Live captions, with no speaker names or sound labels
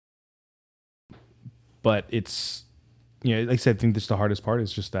But it's, like I said, I think this the hardest part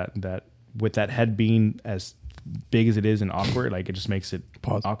is just that with that head being as big as it is and awkward, like it just makes it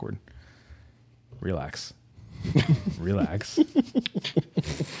awkward. Relax. Relax.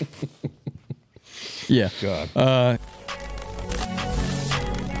 Yeah. God.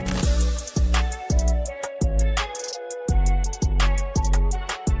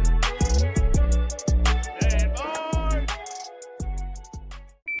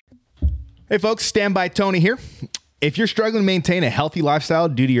 Hey folks, Standby Tony here. If you're struggling to maintain a healthy lifestyle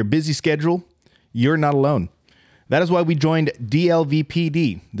due to your busy schedule, you're not alone. That is why we joined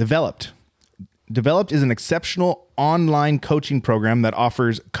DLVPD, Developed. Developed is an exceptional online coaching program that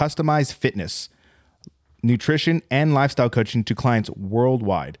offers customized fitness, nutrition, and lifestyle coaching to clients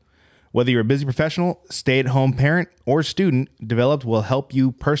worldwide. Whether you're a busy professional, stay-at-home parent, or student, Developed will help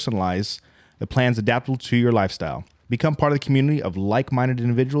you personalize the plans adaptable to your lifestyle. Become part of the community of like-minded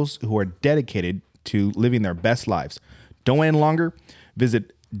individuals who are dedicated to living their best lives. Don't wait any longer.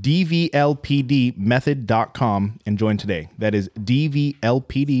 Visit dvlpdmethod.com and join today. That is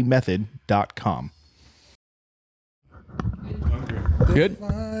dvlpdmethod.com. Good.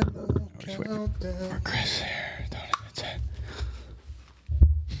 Chris.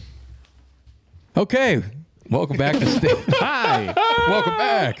 Okay. Welcome back to Hi. Welcome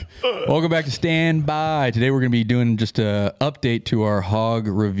back. Welcome back to Standby. Today we're going to be doing just an update to our hog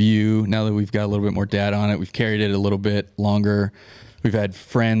review. Now that we've got a little bit more data on it, we've carried it a little bit longer. We've had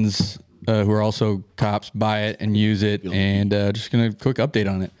friends who are also cops buy it and use it, and just going to quick update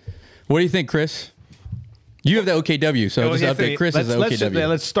on it. What do you think, Chris? You have the OKW, so just update Chris as the OKW.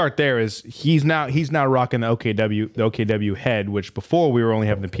 Let's start there. Is he's now rocking the OKW head, which before we were only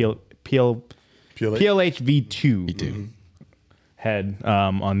having the PLH V2 head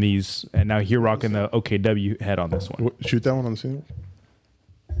on these, and now you're rocking the OKW head on this one. Shoot that one on the single?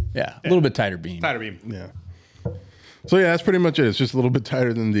 Yeah, a little bit tighter beam. Yeah. So yeah, that's pretty much it. It's just a little bit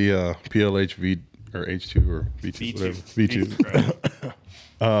tighter than the PLH V or H2 or V2, whatever.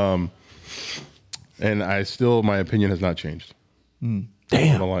 V2. And my opinion has not changed.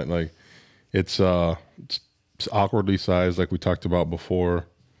 Damn. Like it's awkwardly sized, like we talked about before.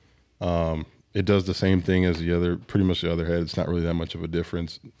 It does the same thing as pretty much the other head. It's not really that much of a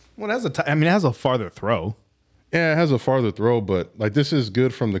difference. Well, it has it has a farther throw. Yeah, it has a farther throw, but like this is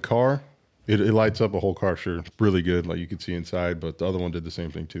good from the car. It lights up a whole car, sure, really good. Like you could see inside, but the other one did the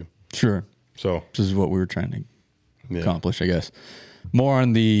same thing too. Sure. So this is what we were trying to accomplish, I guess. More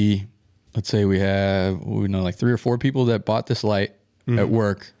on the, let's say we know like 3 or 4 people that bought this light at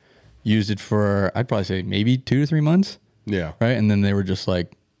work, used it for, I'd probably say maybe 2 to 3 months. Yeah. Right. And then they were just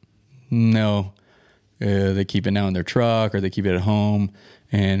like, no, they keep it now in their truck or they keep it at home.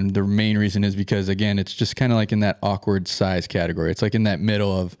 And the main reason is because, again, it's just kind of like in that awkward size category. It's like in that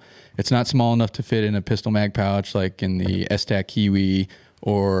middle of, it's not small enough to fit in a pistol mag pouch like in the S-Tac Kiwi,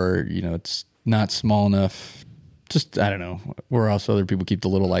 or, it's not small enough. Just, I don't know, where else other people keep the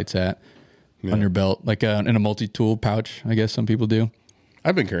little lights at on your belt, like in a multi-tool pouch, I guess some people do.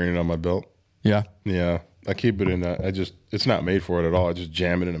 I've been carrying it on my belt. Yeah. Yeah. I keep it in that. It's not made for it at all. I just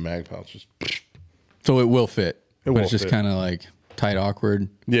jam it in a mag pouch. So it will fit. It's just fit. kind of like tight, awkward.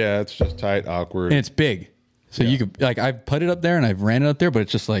 Yeah, it's just tight, awkward. And it's big. So you could, like, I've put it up there and I've ran it up there, but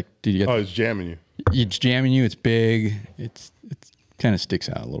it's just like, dude, you got. Oh, it's jamming you. It's jamming you. It's big. It's kind of sticks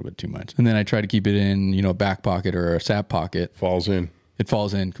out a little bit too much. And then I try to keep it in, a back pocket or a sap pocket. Falls in. It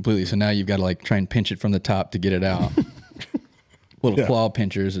falls in completely. So now you've got to like try and pinch it from the top to get it out. Little claw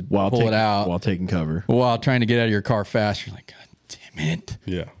pinchers and pull it out. While taking cover. While trying to get out of your car fast. You're like, God damn it.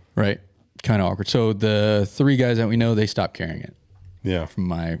 Yeah. Right. Kind of awkward. So the 3 guys that we know, they stopped carrying it. Yeah. From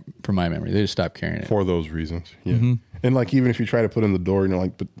my memory. They just stopped carrying it. For those reasons. Yeah. And like, even if you try to put in the door,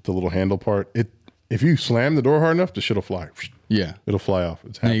 like the little handle part, if you slam the door hard enough, the shit will fly. Yeah. It'll fly off.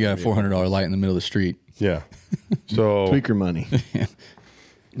 Now you got a $400 light in the middle of the street. Yeah. So tweaker money. I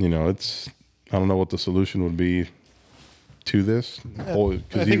don't know what the solution would be to this. I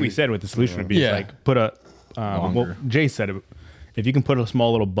think we said what the solution would be. Is like put a, well, Jay said it. If you can put a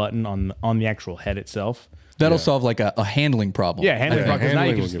small little button on the actual head itself, that'll solve like a handling problem. Yeah, handling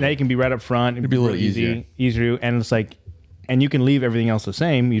problem. Because now you can be right up front. It'd be a little easier. And it's like, and you can leave everything else the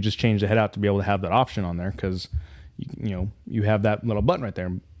same. You just change the head out to be able to have that option on there because you have that little button right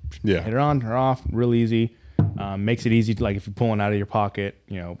there. Yeah, hit it on or off, real easy. Makes it easy to, like, if you're pulling out of your pocket,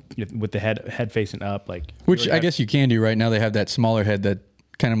 with the head facing up, like, which I guess you can do right now. They have that smaller head that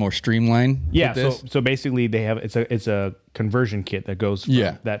kind of more streamlined. Yeah. So basically they have, it's a conversion kit that goes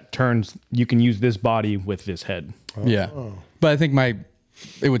from, that turns, you can use this body with this head. Yeah. But I think my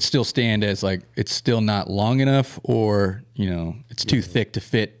it would still stand as like it's still not long enough, or it's too thick to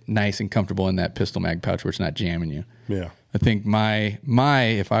fit nice and comfortable in that pistol mag pouch where it's not jamming you. Yeah. I think my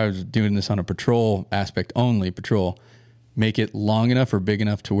if I was doing this on a patrol aspect only, make it long enough or big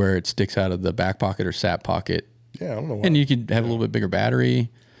enough to where it sticks out of the back pocket or sap pocket. Yeah, I don't know why. And you could have a little bit bigger battery,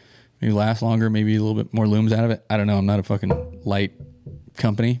 maybe last longer, maybe a little bit more looms out of it. I don't know. I'm not a fucking light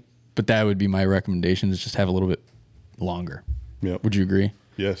company, but that would be my recommendation, is just have a little bit longer. Yep. Would you agree?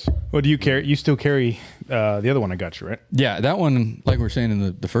 Yes. What do you carry? You still carry the other one I got you, right? Yeah, that one, like we were saying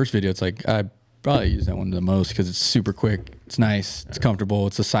in the first video, it's like I probably use that one the most because it's super quick. It's nice. It's comfortable.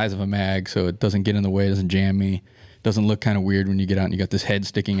 It's the size of a mag, so it doesn't get in the way. It doesn't jam me. It doesn't look kind of weird when you get out and you got this head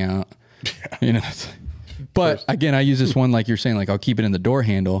sticking out. But again, I use this one like you're saying, like I'll keep it in the door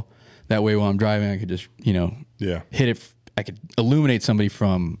handle. That way while I'm driving, I could just, hit it. I could illuminate somebody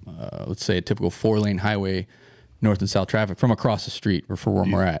from, let's say, a typical 4-lane highway, north and south traffic from across the street or from where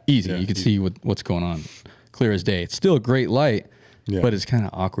we're at. Easy. Yeah, you can see what's going on. Clear as day. It's still a great light, but it's kind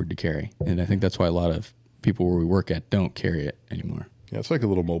of awkward to carry. And I think that's why a lot of people where we work at don't carry it anymore. Yeah, it's like a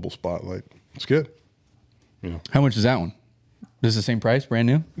little mobile spotlight. It's good. How much is that one? This is the same price, brand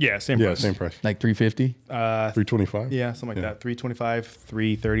new? Yeah, same price. Yeah, same price. Like $350? $325? Yeah, something like that. $325,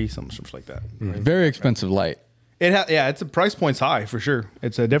 $330, something like that. Mm-hmm. Very expensive light. It's a price point's high for sure.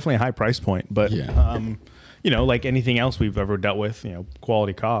 It's definitely a high price point, but like anything else we've ever dealt with,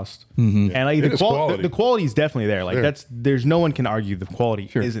 quality cost, and like the quality is definitely there. Like there's no one can argue the quality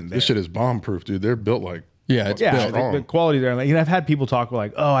isn't there. This shit is bomb proof, dude. They're built like the quality there. Like, I've had people talk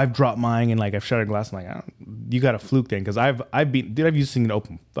like, oh, I've dropped mine and like I've shattered glass. I'm like, you got a fluke then, because I've used this thing to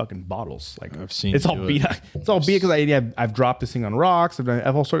open fucking bottles. Like I've seen it's all beat. It's all beat because I've dropped this thing on rocks.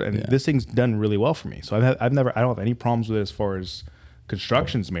 I've all sorts, and this thing's done really well for me. So I don't have any problems with it as far as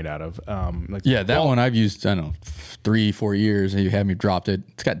construction's made out of. That one I've used, I don't know, 3-4 years, and you had me dropped it.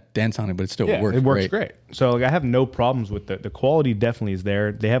 It's got dents on it, but it still works. It works great. So like I have no problems with the quality. Definitely is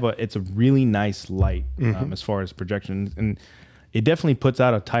there. They have it's a really nice light as far as projection, and it definitely puts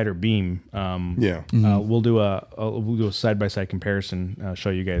out a tighter beam. We'll do a side by side comparison. Show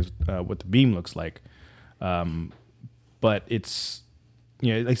you guys what the beam looks like. But it's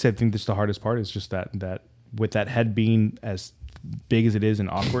like I said, I think this the hardest part is just that with that head being as big as it is and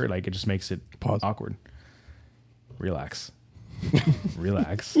awkward, like it just makes it awkward. Relax.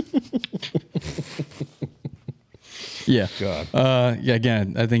 Yeah. God.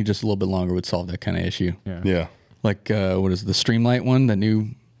 Again, I think just a little bit longer would solve that kind of issue. Yeah. Like what is the Streamlight one? The new.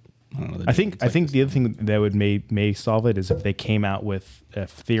 I don't know. I think the other thing that would may solve it is if they came out with a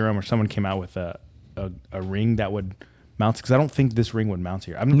theorem, or someone came out with a ring that would mount, because I don't think this ring would mount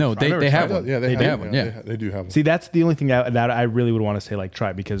here. They have one. Yeah, they have one. Yeah, they do have one. See, that's the only thing that I really would want to say, like,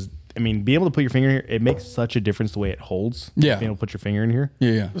 try, because being able to put your finger in here, it makes such a difference the way it holds. Yeah. Being able to put your finger in here.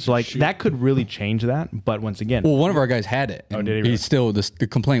 Yeah. So like that could really change that. But once again, well, one of our guys had it. Oh, did he? He's still the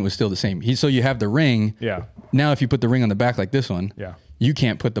complaint was still the same. So you have the ring. Yeah. Now, if you put the ring on the back like this one, you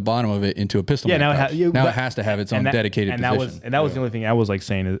can't put the bottom of it into a pistol. Yeah. Now it has to have its own dedicated position. That was the only thing I was like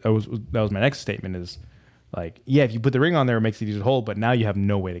saying. That was my next statement is. Like, if you put the ring on there, it makes it easier to hold, but now you have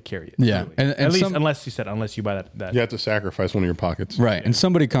no way to carry it. Yeah. Really. And at least, unless you buy that. You have to sacrifice one of your pockets. Right. Yeah. And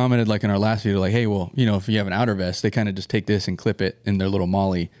somebody commented, like, in our last video, like, hey, well, if you have an outer vest, they kind of just take this and clip it in their little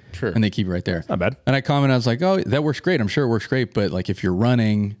molly. Sure. And they keep it right there. That's not bad. And I commented, I was like, oh, that works great. I'm sure it works great. But, like, if you're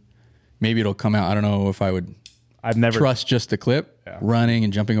running, maybe it'll come out. I don't know if I would trust just the clip, running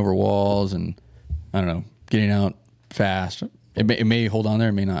and jumping over walls and, I don't know, getting out fast. It may hold on there,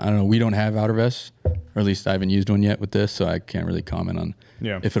 it may not. I don't know. We don't have outer vests, or at least I haven't used one yet with this, so I can't really comment on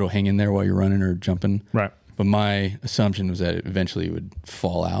if it'll hang in there while you're running or jumping. Right. But my assumption was that eventually it would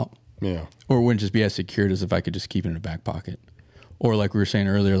fall out. Yeah. Or it wouldn't just be as secured as if I could just keep it in a back pocket. Or like we were saying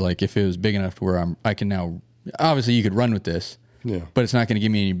earlier, like if it was big enough to where I can now, obviously you could run with this, but it's not going to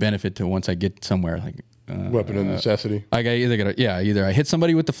give me any benefit to once I get somewhere. Like weapon of necessity. Like either I hit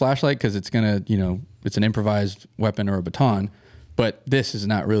somebody with the flashlight because it's going to, it's an improvised weapon or a baton. But this is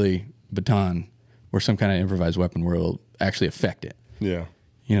not really baton or some kind of improvised weapon where it'll actually affect it. Yeah.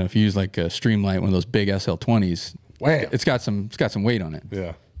 If you use like a Streamlight, one of those big SL20s, it's got some weight on it.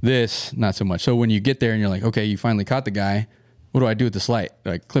 Yeah. This, not so much. So when you get there and you're like, okay, you finally caught the guy, what do I do with this light?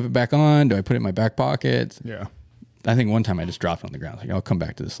 Do I clip it back on? Do I put it in my back pocket? Yeah. I think one time I just dropped it on the ground. Like, I'll come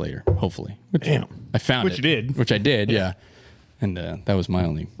back to this later, hopefully. Damn. I found Which it. you did. Which I did, yeah. And that was my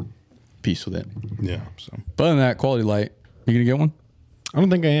only piece with it. Yeah. So, but other than that, quality light. You gonna get one? I don't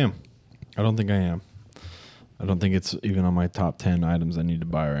think I am. I don't think it's even on my top 10 items I need to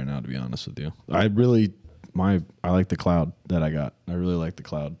buy right now, to be honest with you. I like the Cloud that I got. I really like the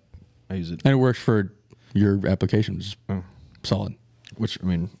Cloud. I use it. And it works for your applications. Solid. which I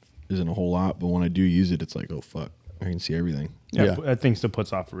mean isn't a whole lot, but when I do use it, it's like, oh fuck, I can see everything. Yeah, that thing still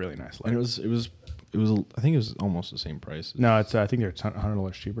puts off a really nice light. And it was. I think it was almost the same price. No, it's I think they're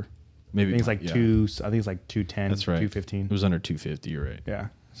 $100 cheaper. Maybe I think it's like yeah. I think it's like 210. That's right. 215. It was under 250. You're right. Yeah.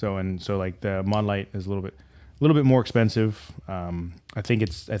 So like the Modlite is a little bit more expensive. I think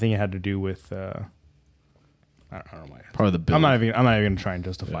it had to do with I don't know why. Probably the build. I'm not even gonna try and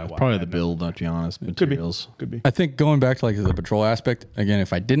justify why. Probably the build, not to be honest. Materials. Could be. I think going back to like the patrol aspect again,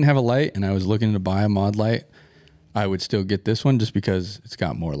 if I didn't have a light and I was looking to buy a mod light, I would still get this one just because it's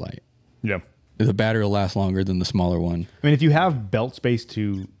got more light. Yeah. The battery will last longer than the smaller one. I mean, if you have belt space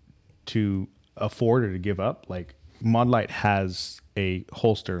to afford or to give up, like Modlite has a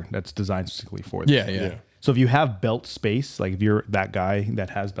holster that's designed specifically for this. Yeah. So if you have belt space, like if you're that guy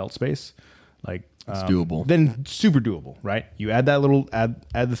that has belt space, like It's doable. Then super doable, right? You add that little add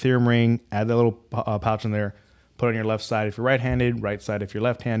the theorem ring, add that little pouch in there, put it on your left side if you're right-handed, right side if you're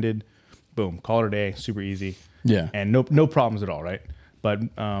left-handed. Boom, call it a day, super easy. Yeah. And no problems at all, right? But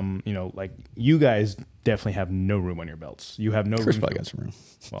like you guys definitely have no room on your belts. You have no Chris room. probably got some room.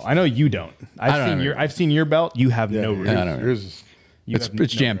 Well, I know you don't. I've seen your belt. You have no room. I don't know. Yours is,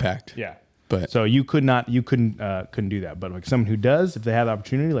 It's jam packed. Yeah. But so you couldn't do that. But like someone who does, if they have the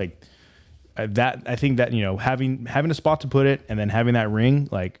opportunity, like that, I think that having a spot to put it and then having that ring,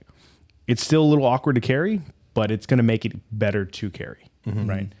 like it's still a little awkward to carry, but it's going to make it better to carry,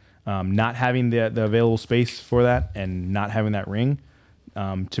 right? Not having the available space for that and not having that ring,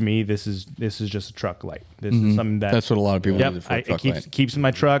 to me, this is just a truck light. This is something that's what a lot of people use it for. It keeps in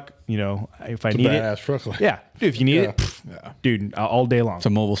my truck. If I need badass it, truck light. yeah, dude. If you need it, dude, all day long, It's a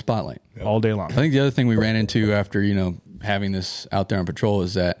mobile spotlight. all day long. I think the other thing we ran into after, having this out there on patrol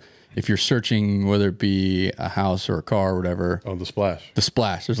is that if you're searching, whether it be a house or a car or whatever, Oh, the splash.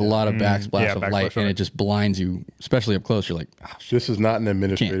 there's a lot of backsplash of backsplash, light, and right. it just blinds you, especially up close. You're like, oh, shit. This is not an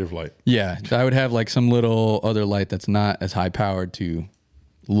administrative light. Yeah. So I would have like some little other light that's not as high powered to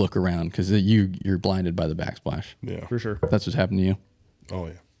look around because you're blinded by the backsplash. Yeah. For sure. That's what's happened to you. Oh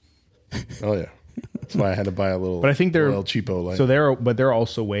yeah. Oh yeah. That's why I had to buy a little. But I think there little cheapo light. So there are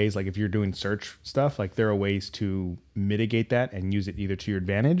also ways, like if you're doing search stuff, like there are ways to mitigate that and use it either to your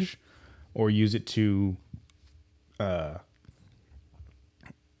advantage or use it to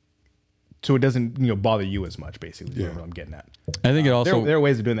so it doesn't bother you as much. Basically, is what I'm getting at. I think it also There are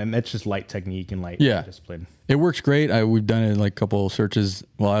ways of doing that, and that's just light technique and light discipline. it works great. We've done it like a couple searches.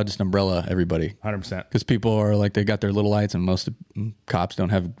 Well, I just umbrella everybody 100%. because people are like they got their little lights, and most cops don't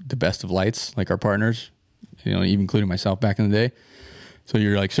have the best of lights, like our partners. Even including myself back in the day. So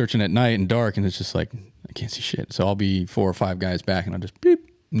you're like searching at night and dark, and it's just like I can't see shit. So I'll be 4 or 5 guys back, and I'll just beep.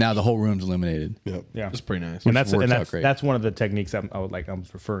 Now the whole room's illuminated. Yep. Yeah, That's pretty nice. And that's works out great. that's one of the techniques I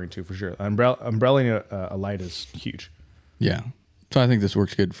was referring to for sure. Umbrellaing a light is huge. Yeah. So I think this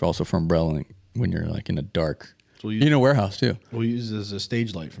works good for umbrelling when you're like in a dark, So we'll use, in a warehouse too. we'll use it as a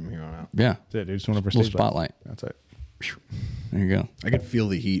stage light from here on out. Yeah. That's it, dude. Just one of our Little stage lights. spotlight. That's it, There you go. I could feel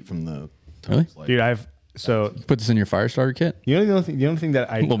the heat from the Really? light. dude. Put this in your fire starter kit. The only thing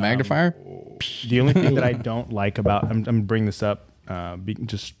that I A little magnifier. The only thing that I don't like about I'm gonna bring this up,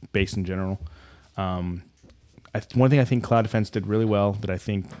 just based in general. One thing I think Cloud Defense did really well that I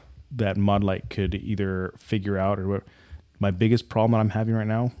think that Modlite could either figure out or what. My biggest problem that I'm having right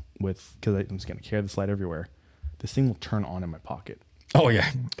now because I'm just gonna carry this light everywhere. This thing will turn on in my pocket. Oh yeah.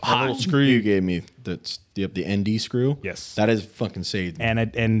 The little screw you gave me, that's the ND screw. Yes. That is fucking saved me.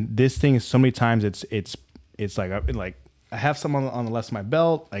 And this thing is so many times it's like I have some on the left of my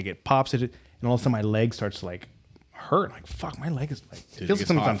belt, like it pops it, and all of a sudden my leg starts to like hurt. Like fuck, my leg is like Dude, feels it like gets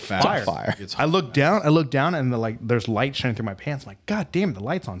something's on hot fire. fast. It gets I look down, and there's light shining through my pants. I'm like, God damn it, the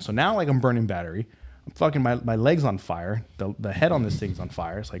light's on. So now like I'm burning battery. I'm fucking my leg's on fire. The head on this thing's on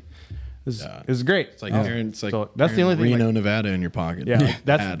fire. It's like this is great. It's like carrying, So that's the only thing. Reno, Like, Nevada in your pocket. yeah,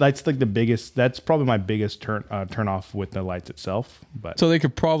 Bad. that's like the biggest. That's probably my biggest turn off with the lights itself. But So they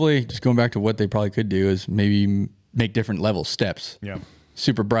could probably just going back to what they probably could do is maybe make different level steps. yeah.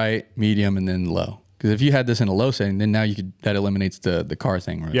 Super bright, medium, and then low. Because if you had this in a low setting, then now that eliminates the car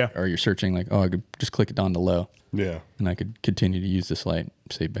thing, right? Yeah. Or you're searching like, I could just click it on to low, Yeah. and I could continue to use this light,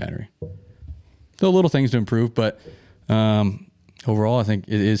 save battery. So little things to improve, but overall, I think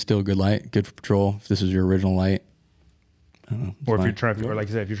it is still a good light, good for patrol. If this is your original light, I don't know, Or if fine. you're trying to, or like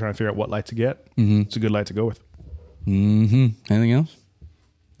I said, if you're trying to figure out what light to get, it's a good light to go with. Anything else?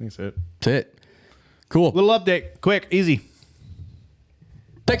 I think that's it. That's it. Cool. Little update, quick, easy.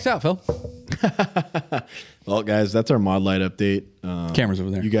 Thanks out, Phil. Well, guys, that's our mod light update. Cameras over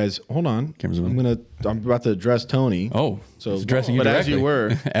there. You guys, hold on. Cameras over I'm about to address Tony. Oh, So he's addressing you but directly. as you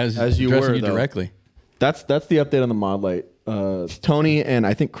were, as as you addressing were you though, directly. That's the update on the mod light. Tony and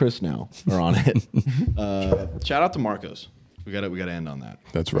I think Chris now are on it. Shout out to Marcos. We got to end on that.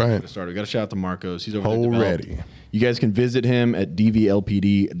 That's right. We got to shout out to Marcos. He's over there Already. developing. You guys can visit him at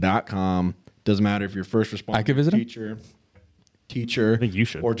dvlpd.com. Doesn't matter if you're first responder, I could visit him? teacher, I think you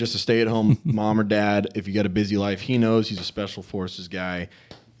should. or just a stay-at-home mom or dad. If you got a busy life, he knows. He's a special forces guy.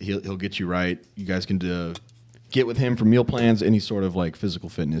 He'll get you right. You guys can get with him for meal plans, any sort of like physical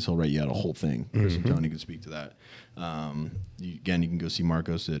fitness. He'll write you out a whole thing. Chris and Tony can speak to that. You can go see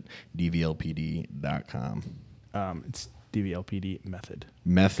Marcos at dvlpd.com. It's DVLPD method.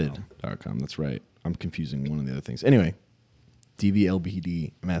 Method.com. That's right. I'm confusing one of the other things. Anyway,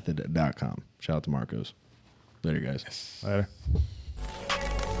 dvlpdmethod.com. Shout out to Marcos. Later, guys. Later.